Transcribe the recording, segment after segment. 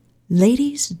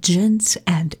Ladies, gents,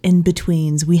 and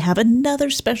in-betweens, we have another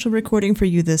special recording for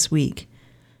you this week.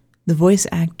 The voice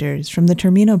actors from the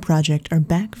Termino Project are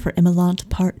back for Emelant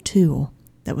Part 2,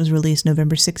 that was released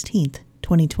November 16th,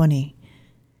 2020.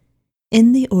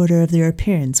 In the order of their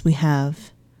appearance, we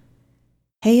have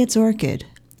Hey It's Orchid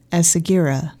as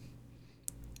Sagira,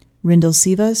 Rindel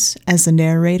Sivas as the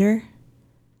narrator,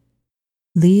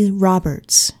 Lee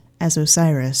Roberts as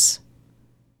Osiris,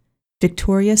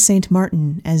 Victoria St.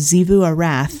 Martin as Zivu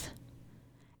Arath,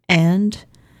 and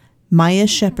Maya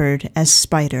Shepard as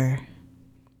Spider.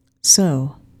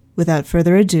 So, without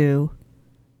further ado,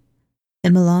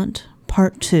 Emelant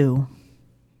Part 2,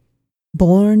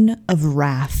 Born of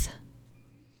Wrath.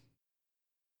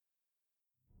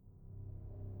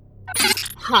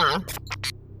 Huh.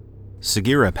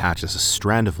 Sagira patches a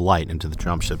strand of light into the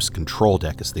jump ship's control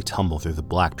deck as they tumble through the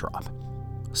black drop,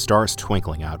 stars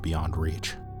twinkling out beyond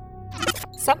reach.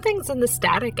 Something's in the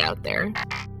static out there.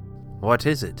 What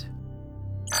is it?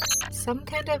 Some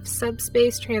kind of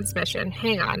subspace transmission.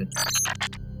 Hang on.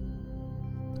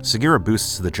 Sagira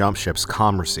boosts the jump ship's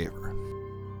comm receiver.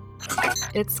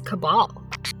 It's Cabal.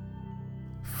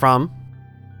 From?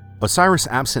 Osiris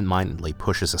absent-mindedly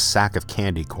pushes a sack of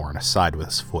candy corn aside with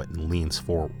his foot and leans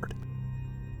forward.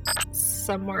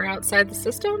 Somewhere outside the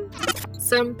system?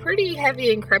 Some pretty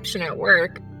heavy encryption at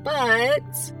work,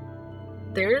 but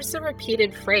there's a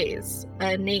repeated phrase,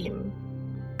 a name.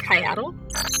 Kayatl?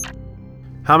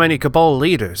 How many Cabal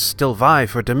leaders still vie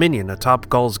for dominion atop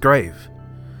Gaul's grave?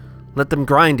 Let them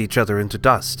grind each other into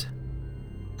dust.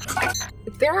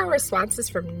 There are responses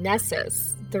from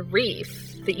Nessus, the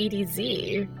Reef, the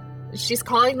EDZ. She's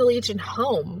calling the Legion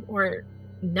home, or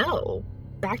no,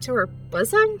 back to her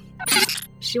bosom?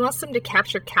 She wants them to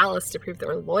capture Callus to prove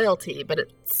their loyalty, but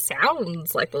it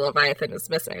sounds like the Leviathan is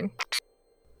missing.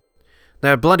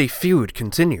 Their bloody feud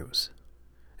continues.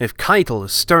 If Keitel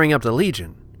is stirring up the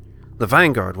Legion, the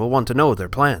Vanguard will want to know their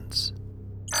plans.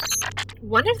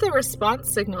 One of the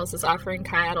response signals is offering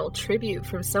Kayatl tribute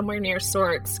from somewhere near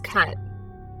Sorik's Cut.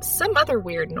 Some other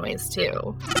weird noise,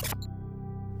 too.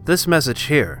 This message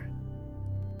here.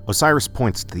 Osiris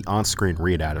points to the on-screen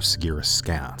readout of Sagira's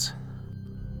scans.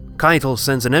 Keitel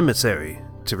sends an emissary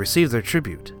to receive their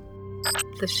tribute.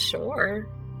 The shore?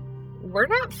 We're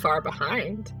not far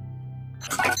behind.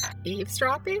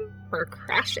 Eavesdropping or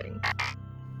crashing?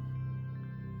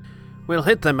 We'll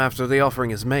hit them after the offering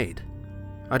is made.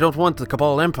 I don't want the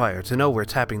Cabal Empire to know we're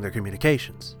tapping their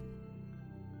communications.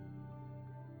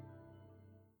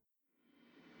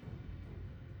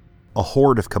 A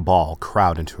horde of Cabal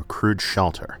crowd into a crude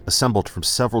shelter assembled from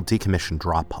several decommissioned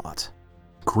drop pods.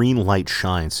 Green light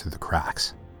shines through the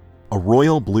cracks. A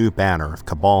royal blue banner of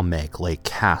Cabal make lay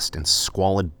cast in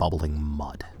squalid, bubbling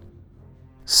mud.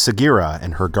 Sagira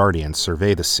and her guardian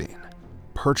survey the scene,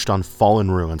 perched on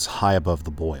fallen ruins high above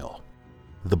the boil.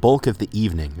 The bulk of the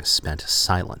evening is spent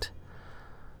silent.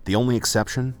 The only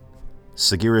exception?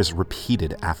 Sagira's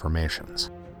repeated affirmations.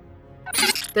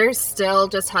 They're still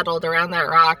just huddled around that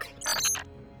rock.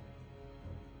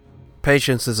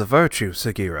 Patience is a virtue,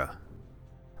 Sagira.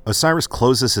 Osiris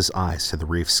closes his eyes to the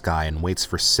reef sky and waits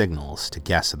for signals to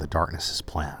guess at the darkness's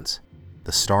plans.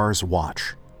 The stars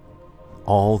watch,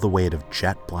 all the weight of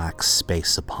jet-black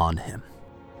space upon him.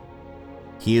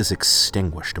 He is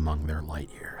extinguished among their light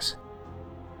years.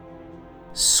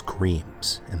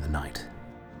 Screams in the night.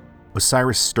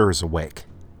 Osiris stirs awake.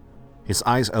 His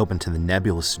eyes open to the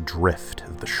nebulous drift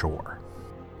of the shore.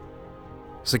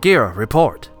 Sagira,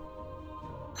 report.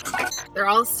 They're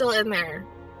all still in there.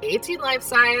 18 life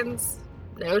signs,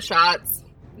 no shots,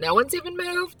 no one's even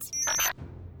moved.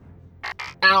 I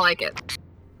don't like it.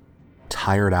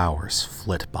 Tired hours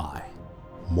flit by.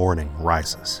 Morning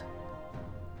rises.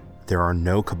 There are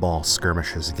no Cabal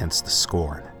skirmishes against the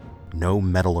Scorn, no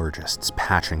metallurgists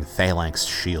patching phalanx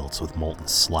shields with molten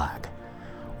slag,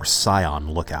 or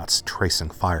Scion lookouts tracing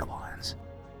fire lines.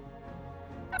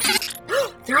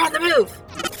 They're on the move!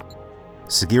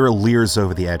 Sagira leers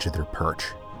over the edge of their perch.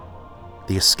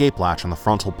 The escape latch on the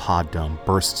frontal pod dome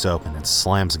bursts open and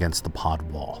slams against the pod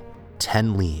wall.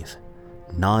 10 leave.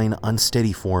 9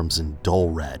 unsteady forms in dull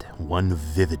red, 1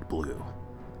 vivid blue.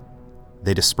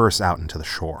 They disperse out into the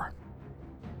shore.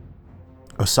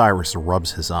 Osiris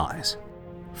rubs his eyes.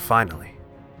 Finally.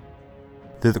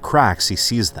 Through the cracks, he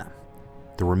sees them.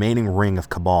 The remaining ring of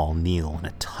Cabal kneel in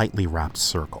a tightly wrapped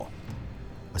circle.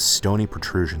 A stony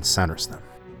protrusion centers them.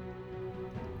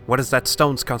 What is that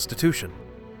stone's constitution?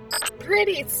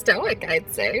 Pretty stoic,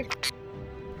 I'd say.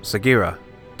 Sagira,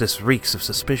 this reeks of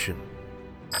suspicion.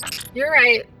 You're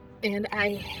right, and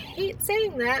I hate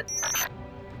saying that.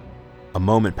 A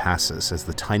moment passes as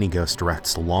the tiny ghost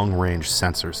directs long-range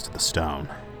sensors to the stone.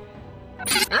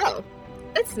 Oh,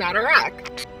 it's not a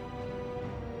rock.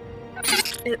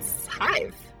 It's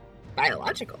hive.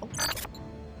 Biological.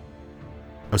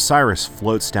 Osiris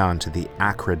floats down to the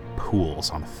acrid pools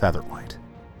on Featherlight.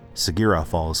 Sagira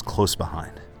follows close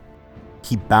behind.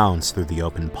 He bounds through the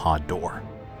open pod door.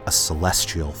 A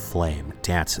celestial flame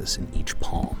dances in each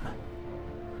palm.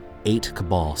 8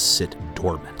 Cabal sit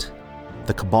dormant.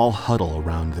 The Cabal huddle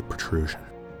around the protrusion.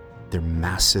 Their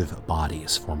massive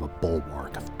bodies form a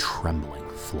bulwark of trembling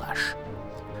flesh.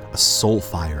 A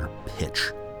soulfire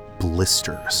pitch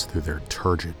blisters through their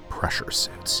turgid pressure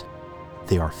suits.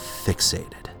 They are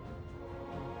fixated.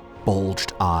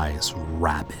 Bulged eyes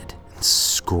rabid and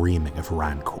screaming of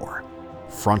rancor.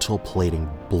 Frontal plating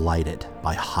blighted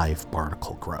by hive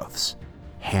barnacle growths.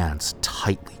 Hands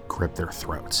tightly grip their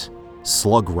throats.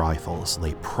 Slug rifles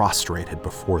lay prostrated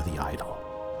before the idol.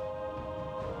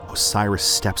 Osiris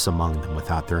steps among them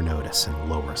without their notice and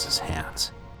lowers his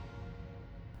hands.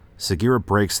 Sagira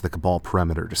breaks the Cabal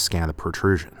perimeter to scan the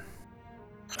protrusion.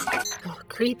 Oh,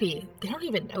 creepy. They don't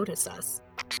even notice us.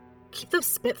 Keep those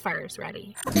Spitfires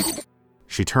ready.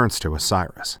 She turns to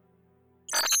Osiris.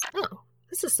 Oh,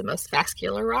 this is the most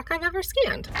vascular rock I've ever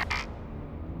scanned.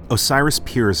 Osiris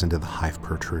peers into the hive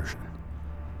protrusion.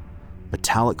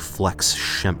 Metallic flecks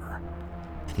shimmer,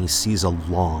 and he sees a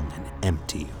long and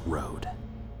empty road.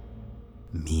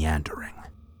 Meandering.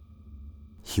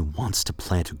 He wants to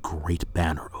plant a great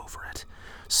banner over it,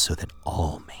 so that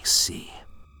all may see.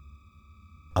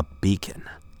 A beacon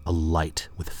alight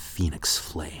with phoenix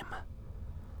flame.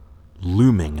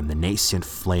 Looming in the nascent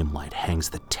flamelight hangs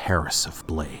the terrace of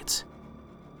blades.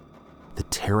 The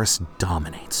terrace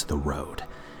dominates the road,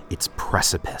 its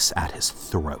precipice at his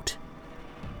throat.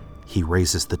 He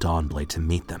raises the Dawnblade to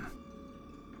meet them.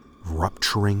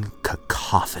 Rupturing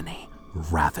cacophony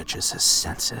ravages his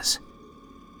senses.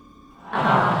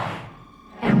 I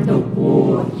am the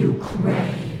war you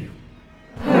crave.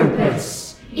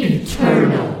 Purpose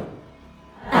eternal.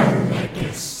 A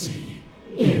legacy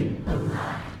in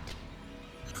blood.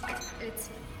 It's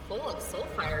full of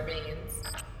soulfire veins.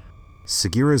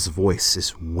 Sagira's voice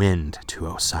is wind to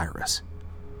Osiris.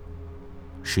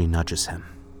 She nudges him.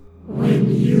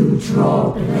 When you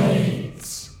draw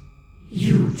blades,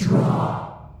 you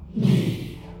draw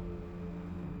me.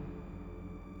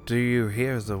 Do you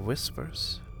hear the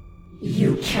whispers?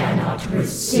 You cannot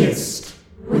resist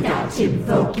without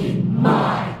invoking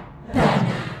my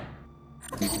banner.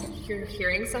 You're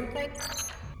hearing something?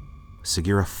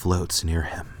 Sagira floats near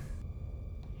him.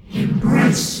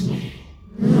 Embrace me,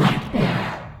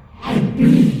 Lightbearer, and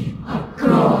be a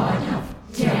god of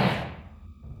death.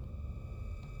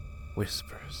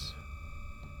 Whispers.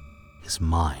 His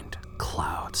mind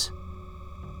clouds.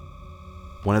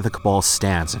 One of the Cabal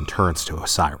stands and turns to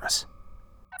Osiris.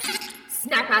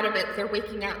 Snap out of it, they're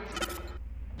waking up.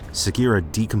 Sagira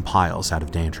decompiles out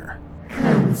of danger.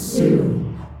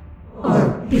 Consume or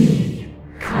be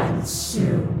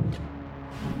consumed.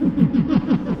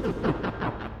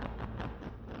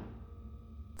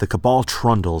 The Cabal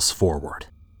trundles forward.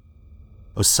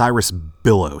 Osiris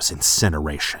billows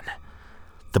incineration.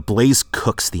 The blaze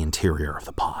cooks the interior of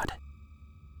the pod.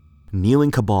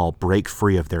 Kneeling Cabal break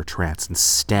free of their trance and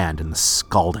stand in the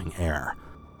scalding air.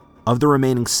 Of the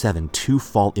remaining 7, 2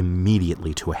 fall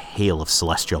immediately to a hail of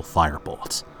celestial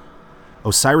firebolts.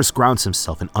 Osiris grounds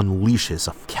himself and unleashes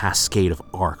a cascade of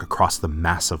arc across the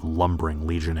massive lumbering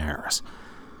legionnaires.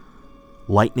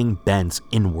 Lightning bends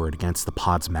inward against the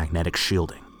pod's magnetic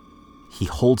shielding. He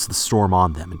holds the storm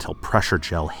on them until pressure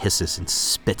gel hisses and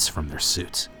spits from their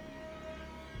suits.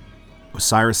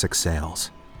 Osiris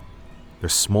exhales. Their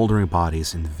smoldering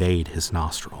bodies invade his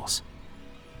nostrils.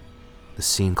 The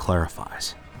scene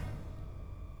clarifies.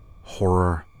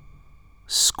 Horror,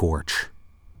 scorch,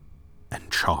 and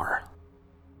char.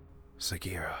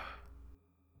 Sagira.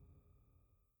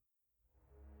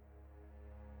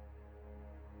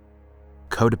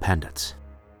 Codependence.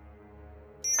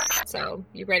 So,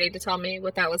 you ready to tell me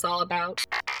what that was all about?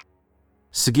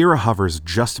 Sagira hovers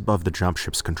just above the jump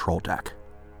ship's control deck,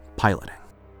 piloting.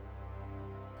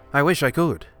 I wish I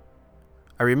could.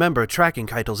 I remember tracking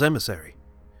Keitel's emissary,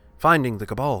 finding the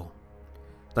Cabal,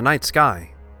 the night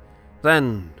sky,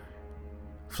 then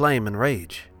flame and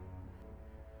rage.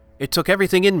 It took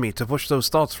everything in me to push those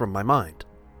thoughts from my mind.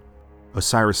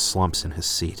 Osiris slumps in his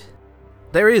seat.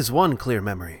 There is one clear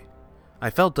memory. I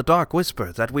felt the dark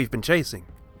whisper that we've been chasing,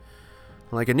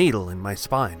 like a needle in my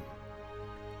spine.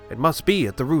 It must be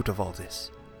at the root of all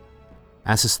this.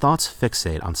 As his thoughts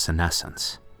fixate on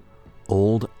senescence,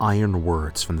 old iron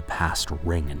words from the past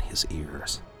ring in his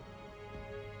ears.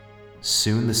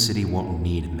 Soon the city won't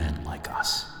need men like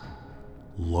us.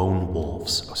 Lone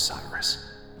wolves, Osiris.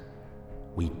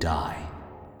 We die.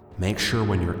 Make sure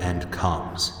when your end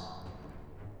comes,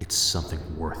 it's something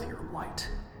worth your light.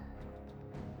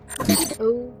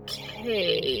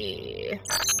 Okay.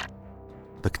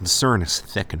 The concern is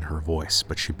thick in her voice,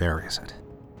 but she buries it.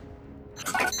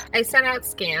 I sent out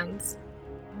scans.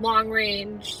 Long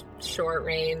range, short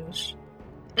range,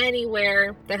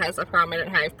 anywhere that has a prominent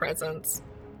hive presence.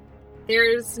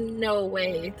 There's no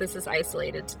way this is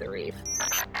isolated to the reef.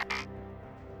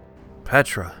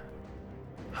 Petra,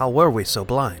 how were we so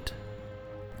blind?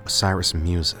 Osiris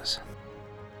muses.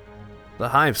 The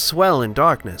hives swell in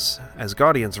darkness as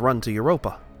guardians run to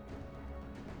Europa.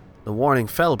 The warning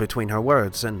fell between her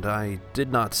words, and I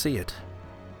did not see it.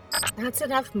 That's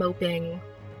enough moping.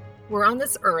 We're on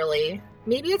this early.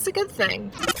 Maybe it's a good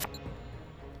thing.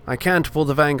 I can't pull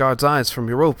the Vanguard's eyes from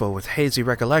Europa with hazy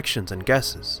recollections and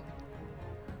guesses.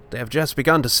 They have just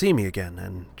begun to see me again,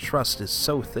 and trust is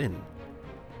so thin.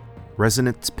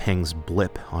 Resonance pings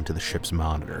blip onto the ship's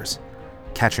monitors,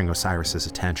 catching Osiris's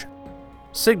attention.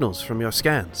 Signals from your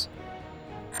scans.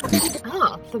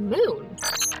 Ah, the moon.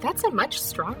 That's a much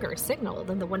stronger signal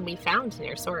than the one we found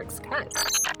near Sorik's Cut.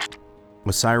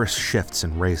 Osiris shifts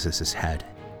and raises his head.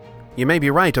 You may be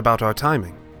right about our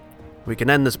timing. We can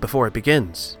end this before it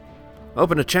begins.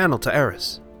 Open a channel to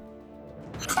Eris.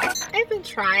 I've been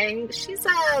trying. She's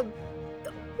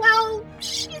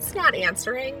not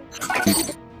answering.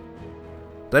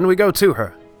 Then we go to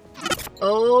her.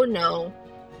 Oh no.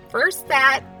 First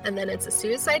that, and then it's a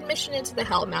suicide mission into the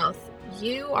Hellmouth.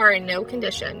 You are in no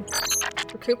condition.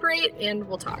 Recuperate and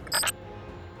we'll talk.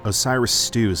 Osiris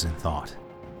stews in thought.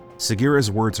 Sagira's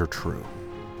words are true.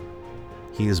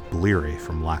 He is bleary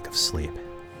from lack of sleep.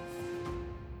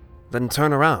 Then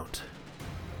turn around.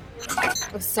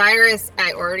 Osiris,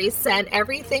 I already sent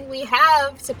everything we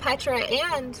have to Petra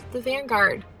and the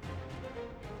Vanguard.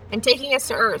 I'm taking us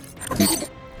to Earth.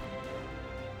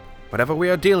 Whatever we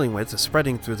are dealing with is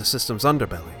spreading through the system's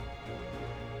underbelly.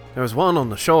 There is one on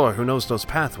the shore who knows those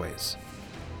pathways.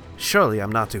 Surely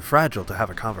I'm not too fragile to have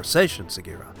a conversation,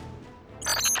 Sagira.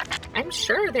 I'm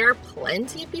sure there are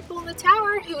plenty of people in the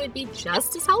tower who would be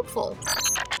just as helpful.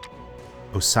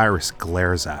 Osiris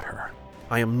glares at her.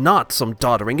 I am not some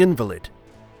doddering invalid.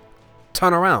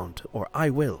 Turn around, or I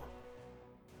will.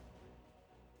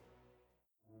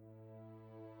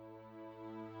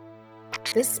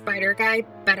 This spider guy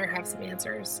better have some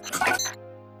answers.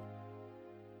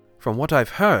 From what I've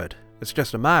heard, it's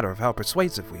just a matter of how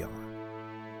persuasive we are.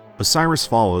 Osiris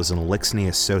follows an Elixni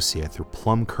associate through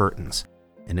plum curtains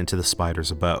and into the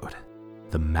spider's abode.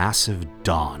 The massive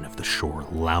dawn of the shore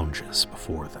lounges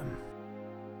before them.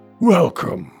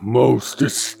 Welcome, most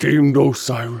esteemed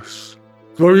Osiris.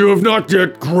 Though you have not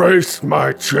yet graced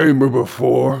my chamber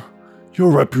before,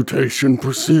 your reputation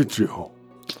precedes you.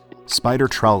 Spider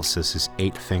trellises his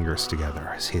 8 fingers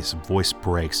together as his voice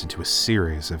breaks into a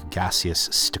series of gaseous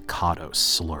staccato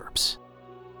slurps.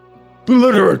 The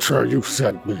literature you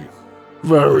sent me,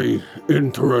 very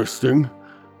interesting,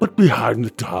 but behind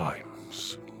the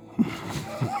times.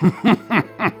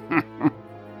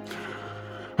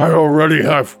 I already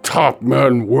have top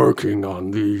men working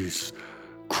on these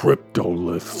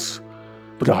cryptoliths,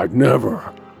 but I'd never...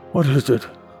 What is it?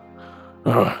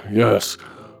 Yes.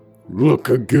 Look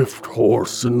a gift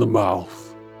horse in the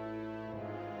mouth.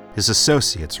 His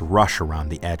associates rush around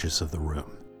the edges of the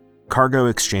room. Cargo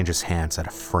exchanges hands at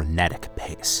a frenetic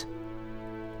pace.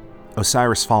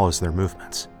 Osiris follows their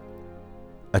movements.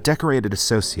 A decorated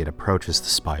associate approaches the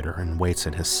spider and waits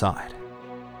at his side.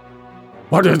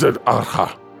 What is it,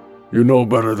 Arha? You know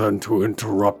better than to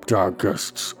interrupt our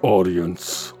guest's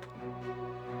audience.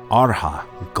 Arha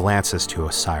glances to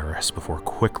Osiris before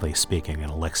quickly speaking in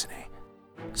Elixni.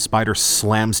 Spider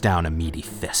slams down a meaty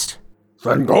fist.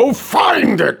 Then go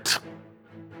find it!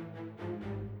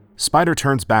 Spider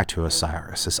turns back to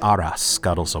Osiris as Arha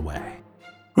scuttles away.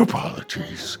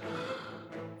 Apologies.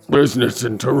 Business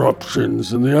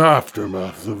interruptions in the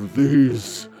aftermath of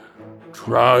these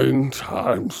trying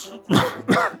times.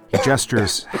 He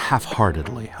gestures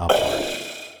half-heartedly upward.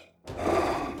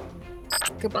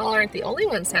 Cabal aren't the only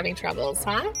ones having troubles,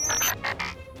 huh?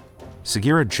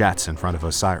 Sagira jets in front of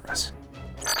Osiris.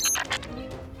 You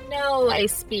know I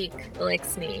speak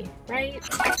Elixni, right?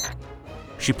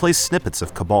 She plays snippets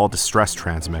of Cabal distress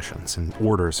transmissions and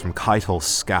orders from Keitel's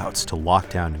scouts to lock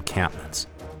down encampments.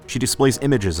 She displays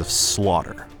images of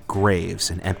slaughter,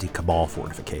 graves, and empty Cabal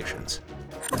fortifications.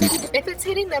 If it's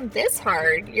hitting them this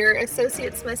hard, your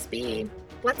associates must be...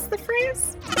 What's the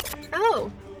phrase? Oh,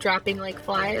 dropping like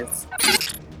flies.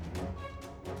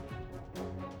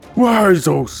 Where's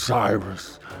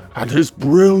Osiris and his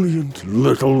brilliant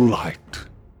little light?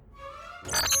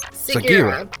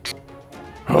 Sagira.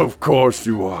 Of course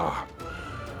you are.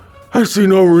 I see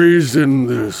no reason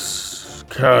this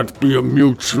can't be a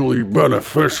mutually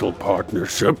beneficial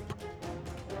partnership.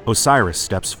 Osiris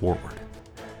steps forward.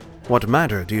 What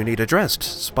matter do you need addressed,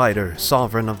 Spider,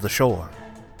 Sovereign of the Shore?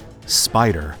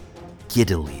 Spider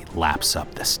giddily laps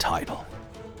up this title.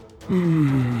 I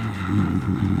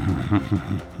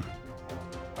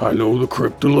know the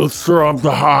cryptoliths are of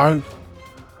the Hive.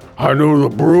 I know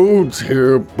the broods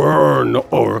here burn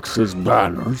Oryx's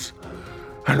banners.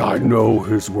 And I know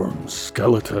his worm's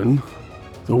skeleton,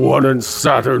 the one in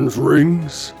Saturn's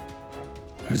rings,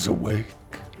 is awake.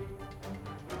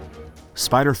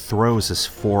 Spider throws his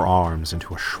forearms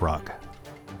into a shrug.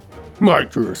 My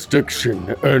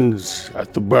jurisdiction ends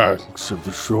at the banks of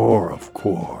the shore, of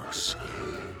course.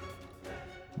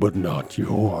 But not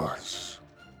yours.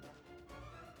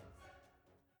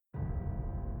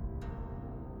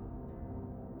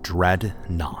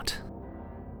 Dreadnought.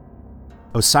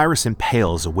 Osiris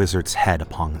impales a wizard's head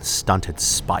upon a stunted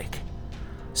spike,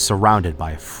 surrounded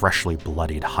by a freshly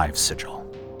bloodied hive sigil.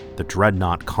 The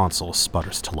Dreadnought consul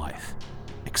sputters to life,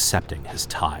 accepting his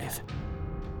tithe.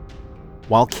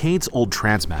 While Cade's old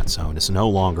transmat zone is no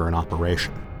longer in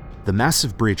operation, the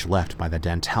massive breach left by the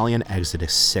Dantalian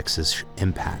Exodus 6's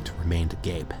impact remained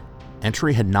agape.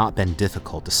 Entry had not been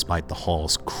difficult despite the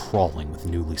halls crawling with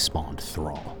newly spawned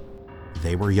thrall.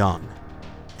 They were young,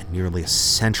 and nearly a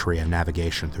century of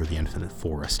navigation through the Infinite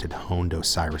Forest had honed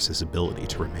Osiris's ability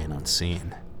to remain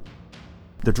unseen.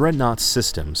 The Dreadnought's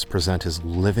systems present his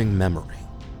living memory,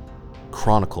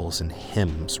 chronicles and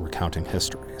hymns recounting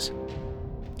histories.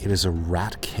 It is a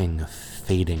rat king of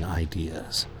fading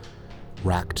ideas,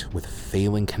 racked with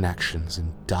failing connections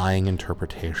and dying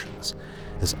interpretations,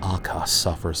 as Akka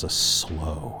suffers a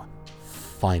slow,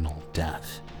 final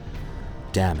death,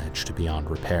 damaged beyond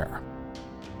repair.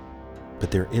 But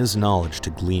there is knowledge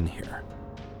to glean here.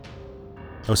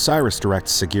 Osiris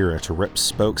directs Sagira to rip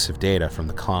spokes of data from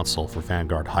the console for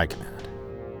Vanguard High Command.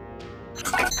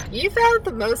 You found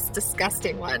the most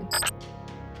disgusting one.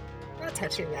 Not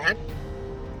touching that.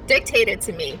 Dictate it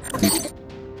to me.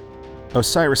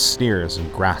 Osiris sneers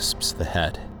and grasps the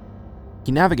head.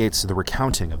 He navigates the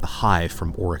recounting of the Hive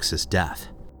from Oryx's death.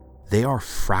 They are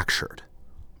fractured,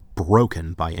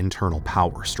 broken by internal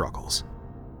power struggles.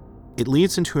 It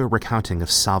leads into a recounting of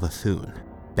Savathun,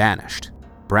 banished,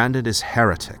 branded as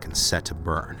heretic and set to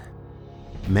burn.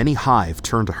 Many Hive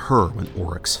turned to her when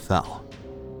Oryx fell.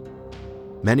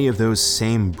 Many of those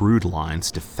same brood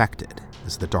lines defected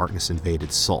as the darkness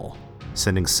invaded Sol,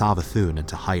 sending Savathun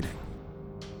into hiding.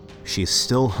 She is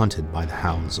still hunted by the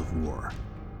hounds of war.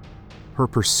 Her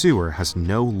pursuer has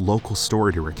no local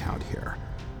story to recount here,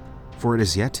 for it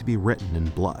is yet to be written in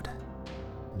blood.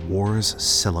 War's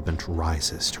Celibant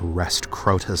rises to wrest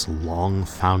Crota's long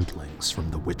foundlings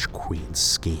from the Witch Queen's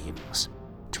schemes,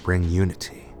 to bring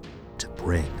unity, to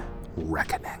bring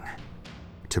reckoning,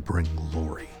 to bring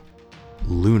glory.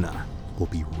 Luna will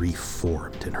be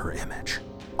reformed in her image.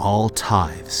 All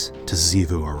tithes to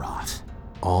Xivu Arath.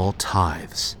 All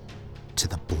tithes to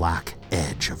the black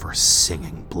edge of her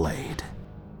singing blade.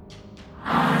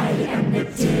 I am the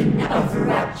din of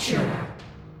rapture.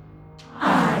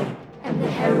 I am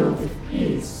the herald of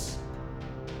peace.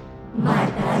 My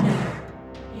banner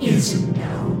is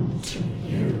known to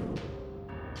you.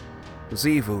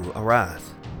 Xivu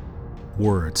Arath.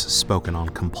 Words spoken on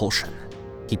compulsion.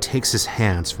 He takes his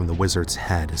hands from the wizard's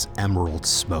head as emerald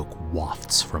smoke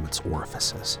wafts from its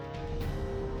orifices.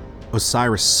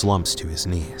 Osiris slumps to his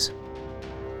knees.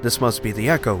 This must be the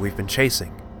echo we've been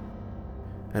chasing.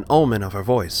 An omen of her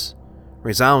voice,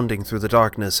 resounding through the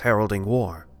darkness heralding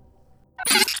war.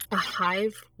 A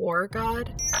Hive war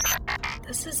god?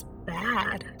 This is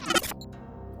bad.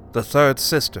 The third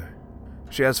sister.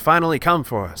 She has finally come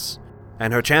for us,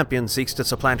 and her champion seeks to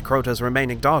supplant Crota's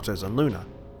remaining daughters on Luna.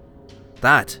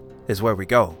 That is where we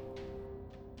go.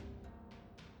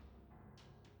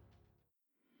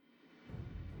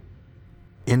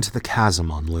 Into the chasm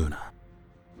on Luna.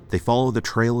 They follow the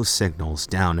trail of signals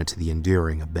down into the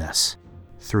enduring abyss,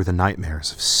 through the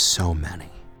nightmares of so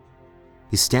many.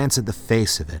 He stands at the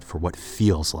face of it for what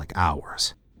feels like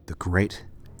hours, the great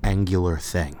angular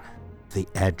thing, the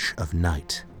edge of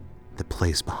night that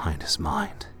plays behind his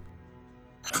mind.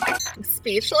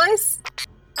 Speechless?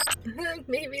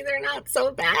 Maybe they're not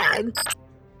so bad.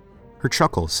 Her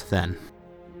chuckle's thin.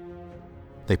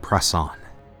 They press on.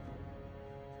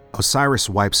 Osiris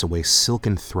wipes away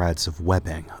silken threads of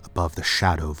webbing above the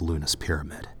shadow of Luna's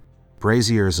pyramid.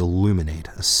 braziers illuminate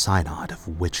a synod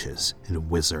of witches and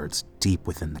wizards deep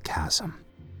within the chasm.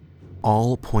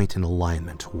 All point in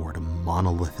alignment toward a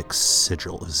monolithic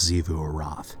sigil of Xivu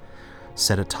Arath,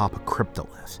 set atop a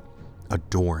cryptolith,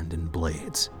 adorned in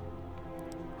blades.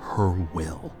 Her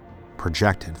will,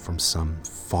 projected from some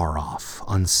far-off,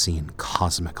 unseen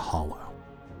cosmic hollow.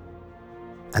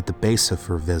 At the base of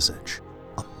her visage,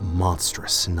 a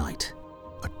monstrous knight,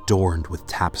 adorned with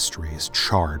tapestries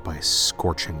charred by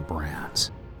scorching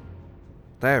brands.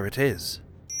 There it is.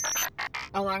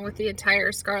 Along with the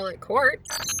entire Scarlet Court.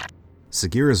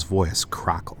 Sagira's voice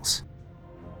crackles.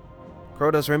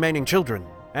 Crota's remaining children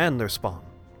and their spawn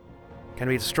can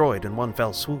be destroyed in one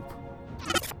fell swoop.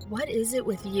 What is it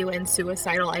with you and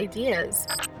suicidal ideas?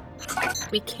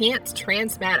 We can't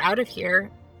transmat out of here.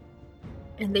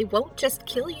 And they won't just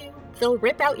kill you. They'll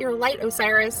rip out your light,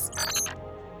 Osiris.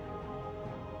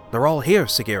 They're all here,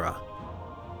 Sagira.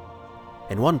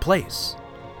 In one place.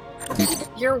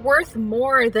 You're worth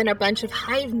more than a bunch of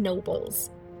hive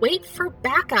nobles. Wait for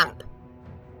backup.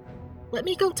 Let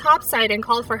me go topside and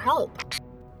call for help.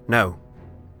 No.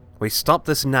 We stop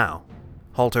this now.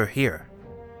 Halt her here.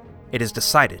 It is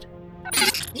decided.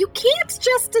 You can't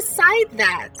just decide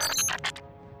that.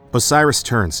 Osiris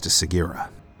turns to Sagira.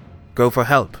 Go for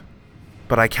help.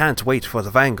 But I can't wait for the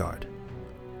Vanguard.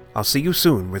 I'll see you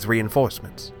soon with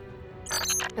reinforcements.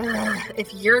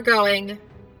 If you're going,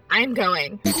 I'm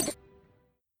going.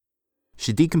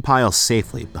 She decompiles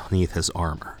safely beneath his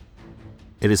armor.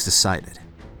 It is decided.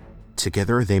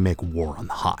 Together they make war on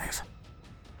the hive.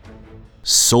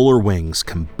 Solar wings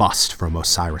combust from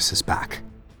Osiris's back.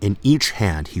 In each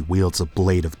hand he wields a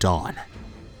blade of dawn.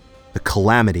 The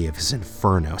calamity of his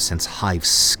inferno sends hives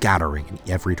scattering in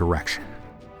every direction.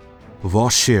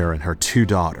 Vashir and her two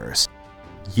daughters,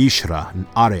 Yishra and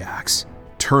Ariax,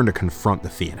 turn to confront the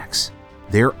Phoenix.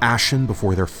 They are ashen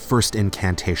before their first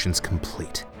incantation's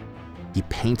complete. He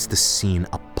paints the scene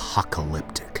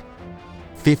apocalyptic.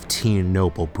 15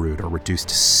 noble brood are reduced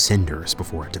to cinders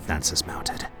before a defense is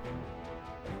mounted.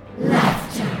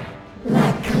 Laughter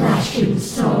like clashing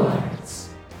swords.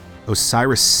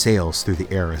 Osiris sails through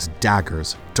the air as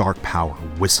daggers of dark power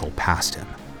whistle past him.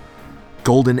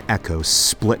 Golden echoes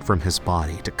split from his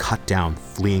body to cut down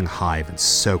fleeing hive and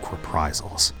soak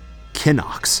reprisals.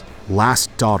 Kinox, last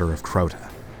daughter of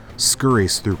Crota,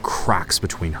 scurries through cracks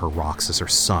between her rocks as her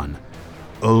son,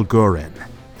 Ulgurin,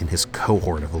 and his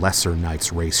cohort of lesser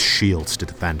knights raise shields to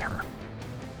defend her.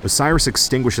 Osiris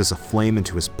extinguishes a flame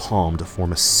into his palm to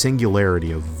form a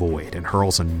singularity of void and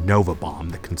hurls a nova bomb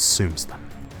that consumes them.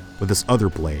 With his other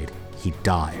blade, he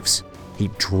dives. He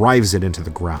drives it into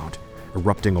the ground,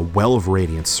 erupting a well of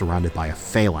radiance surrounded by a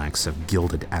phalanx of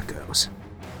gilded echoes.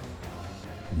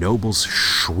 Nobles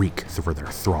shriek for their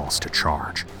thralls to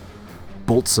charge.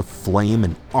 Bolts of flame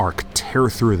and arc tear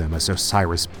through them as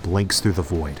Osiris blinks through the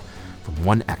void, from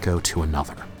one echo to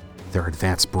another. Their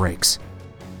advance breaks.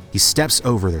 He steps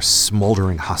over their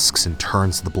smoldering husks and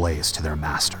turns the blaze to their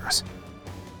masters.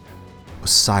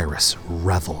 Osiris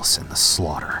revels in the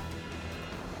slaughter.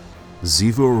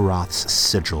 Xivu Arath's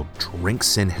sigil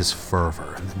drinks in his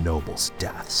fervor in the nobles'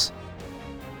 deaths.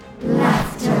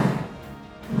 Laughter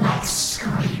like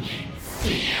screaming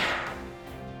fear.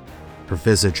 Her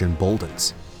visage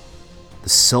emboldens. The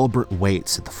celebrant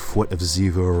waits at the foot of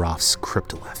Xivu Arath's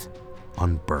cryptolith,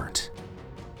 unburnt.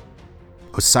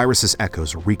 Osiris's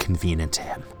echoes reconvene into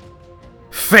him.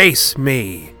 Face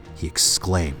me! He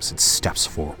exclaims and steps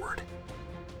forward.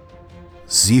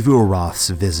 Xivu Arath's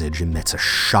visage emits a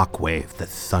shockwave that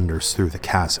thunders through the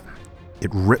chasm. It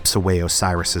rips away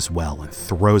Osiris's well and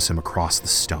throws him across the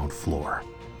stone floor.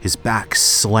 His back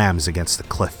slams against the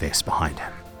cliff face behind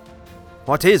him.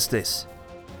 What is this?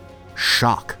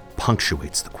 Shock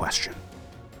punctuates the question.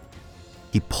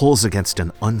 He pulls against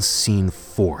an unseen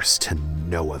force to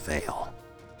no avail.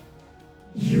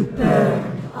 You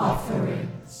burn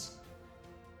offerings.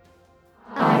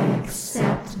 I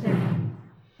accept them.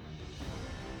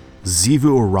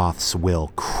 Xivu Arath's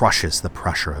will crushes the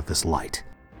pressure of his light,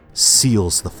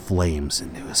 seals the flames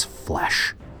into his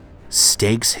flesh,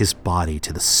 stakes his body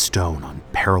to the stone on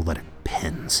paralytic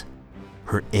pins.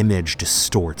 Her image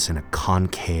distorts in a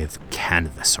concave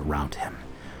canvas around him.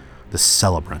 The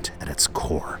celebrant at its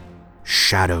core,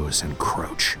 shadows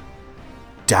encroach,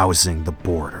 dousing the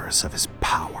borders of his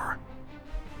power.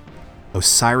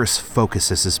 Osiris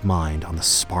focuses his mind on the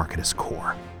spark at his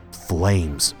core.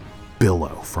 Flames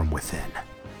billow from within.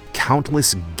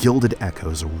 Countless gilded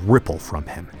echoes ripple from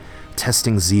him,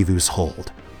 testing Xivu's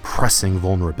hold, pressing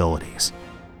vulnerabilities.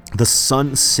 The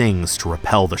sun sings to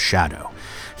repel the shadow.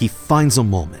 He finds a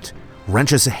moment,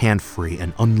 wrenches a hand free,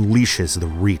 and unleashes the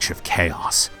reach of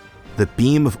chaos. The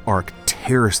beam of arc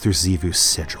tears through Xivu's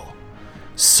sigil.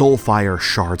 Soulfire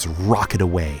shards rocket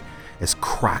away as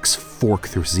cracks fork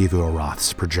through Xivu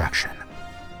Arath's projection.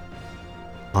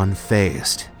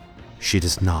 Unfazed, she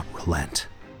does not relent.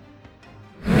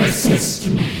 Resist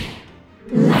me,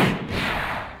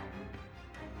 Lightbearer.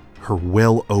 Her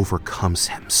will overcomes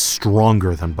him,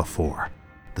 stronger than before.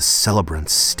 The celebrant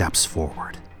steps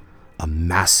forward. A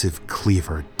massive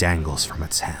cleaver dangles from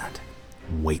its hand.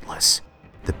 Weightless,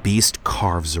 the beast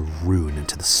carves a rune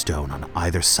into the stone on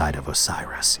either side of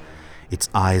Osiris, its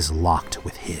eyes locked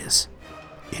with his.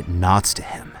 It nods to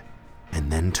him,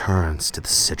 and then turns to the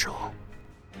sigil.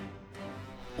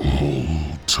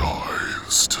 All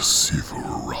ties to Xivu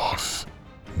Arath,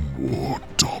 more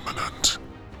dominant,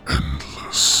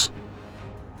 endless.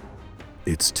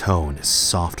 Its tone is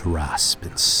soft rasp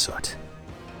and soot.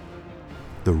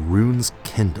 The runes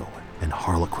kindle and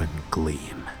Harlequin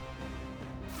gleam.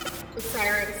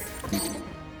 Osiris,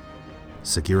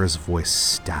 Sagira's voice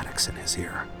statics in his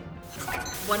ear.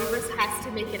 one of us has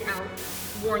to make it out.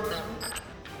 Warn them.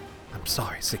 I'm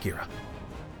sorry, Sagira.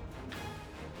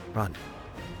 Run.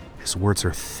 His words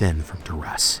are thin from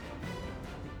duress.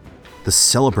 The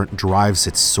celebrant drives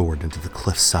its sword into the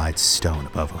cliffside stone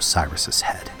above Osiris's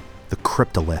head. The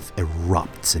cryptolith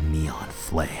erupts in neon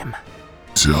flame.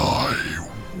 Die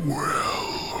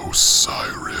well,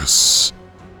 Osiris.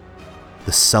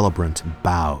 The celebrant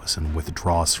bows and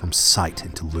withdraws from sight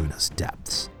into Luna's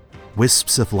depths.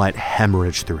 Wisps of light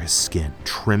hemorrhage through his skin,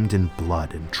 trimmed in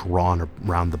blood and drawn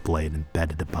around the blade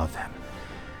embedded above him,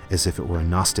 as if it were a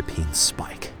Nostapine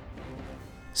spike.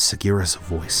 Sagira's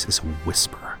voice is a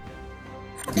whisper.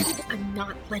 I'm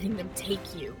not letting them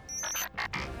take you.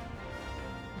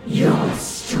 Your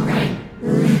strength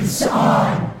lives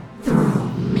on through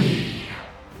me.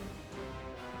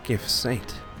 Give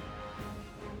Saint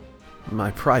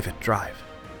my private drive.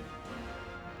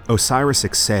 Osiris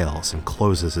exhales and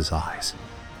closes his eyes.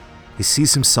 He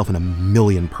sees himself in a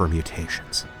million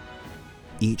permutations,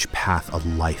 each path a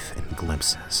life in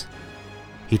glimpses.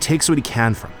 He takes what he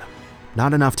can from them,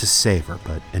 not enough to savor,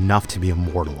 but enough to be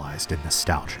immortalized in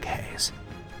nostalgic haze.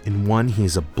 In one, he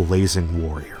is a blazing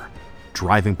warrior,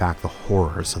 driving back the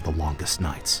horrors of the longest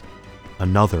nights.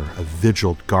 Another, a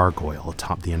vigiled gargoyle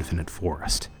atop the infinite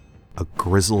forest, a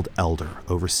grizzled elder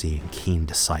overseeing keen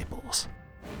disciples.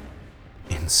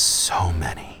 In so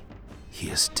many, he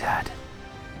is dead.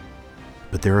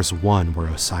 But there is one where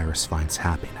Osiris finds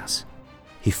happiness.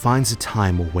 He finds a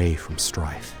time away from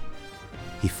strife.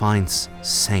 He finds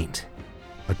Saint,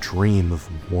 a dream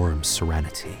of warm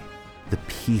serenity, the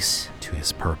peace to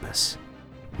his purpose.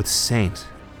 With Saint,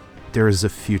 there is a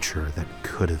future that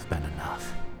could have been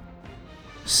enough.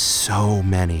 So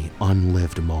many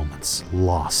unlived moments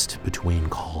lost between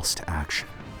calls to action.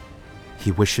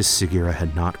 He wishes Sagira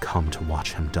had not come to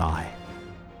watch him die.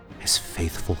 His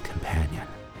faithful companion,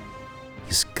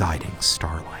 his guiding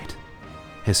starlight,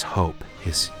 his hope,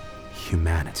 his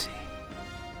humanity.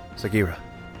 Sagira,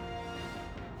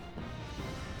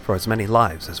 for as many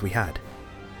lives as we had,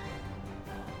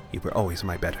 you were always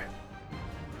my better.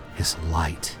 His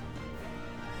light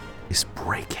is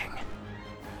breaking.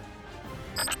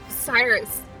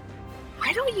 Cyrus,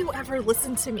 why don't you ever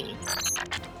listen to me?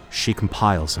 She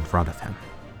compiles in front of him.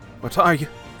 What are you?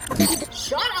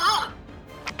 Shut up!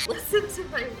 Listen to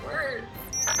my words.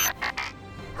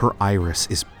 Her iris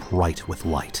is bright with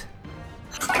light.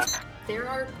 There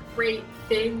are great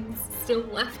things still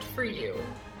left for you.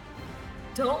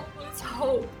 Don't lose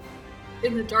hope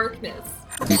in the darkness.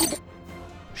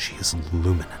 She is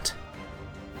luminant.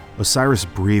 Osiris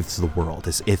breathes the world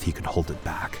as if he could hold it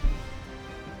back.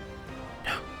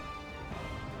 No.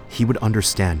 He would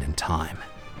understand in time.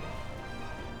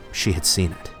 She had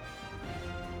seen it.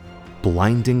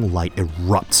 Blinding light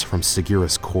erupts from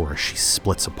Sagira's core as she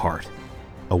splits apart.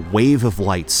 A wave of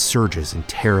light surges and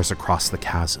tears across the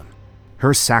chasm.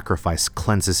 Her sacrifice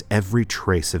cleanses every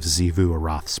trace of Xivu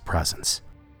Arath's presence.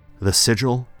 The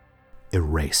sigil,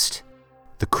 erased.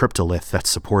 The cryptolith that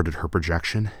supported her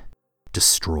projection,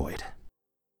 destroyed.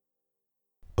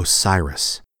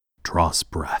 Osiris draws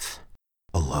breath,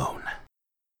 alone.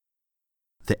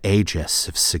 The aegis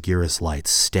of Sagira's light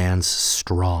stands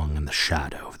strong in the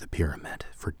shadow of the pyramid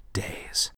for days.